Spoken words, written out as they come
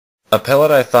A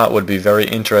pellet I thought would be very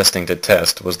interesting to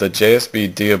test was the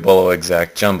JSB Diabolo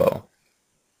Exact Jumbo.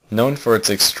 Known for its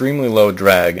extremely low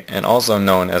drag and also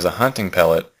known as a hunting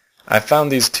pellet, I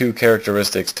found these two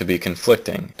characteristics to be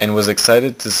conflicting and was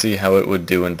excited to see how it would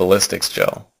do in ballistics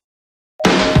gel.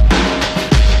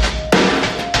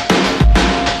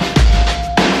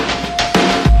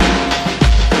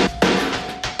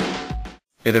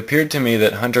 It appeared to me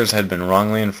that hunters had been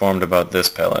wrongly informed about this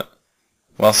pellet.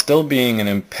 While still being an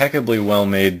impeccably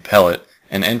well-made pellet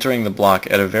and entering the block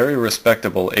at a very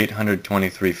respectable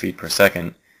 823 feet per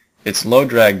second, its low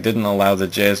drag didn't allow the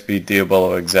JSB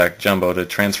Diabolo Exact Jumbo to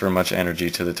transfer much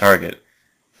energy to the target,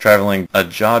 traveling a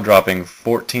jaw-dropping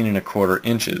 14¼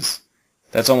 inches.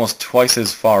 That's almost twice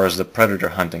as far as the Predator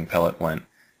hunting pellet went.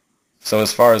 So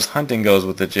as far as hunting goes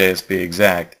with the JSB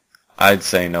Exact, I'd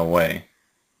say no way.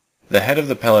 The head of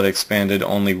the pellet expanded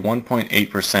only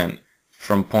 1.8%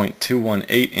 from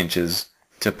 0.218 inches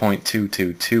to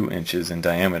 0.222 inches in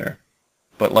diameter.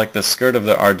 But like the skirt of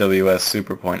the RWS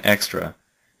Superpoint Extra,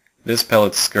 this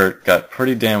pellet's skirt got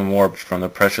pretty damn warped from the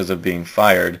pressures of being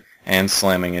fired and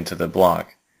slamming into the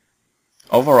block.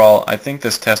 Overall, I think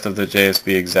this test of the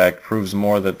JSB Exact proves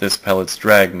more that this pellet's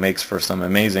drag makes for some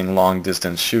amazing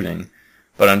long-distance shooting,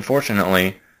 but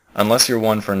unfortunately, unless you're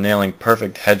one for nailing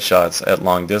perfect headshots at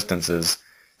long distances,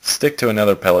 stick to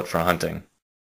another pellet for hunting.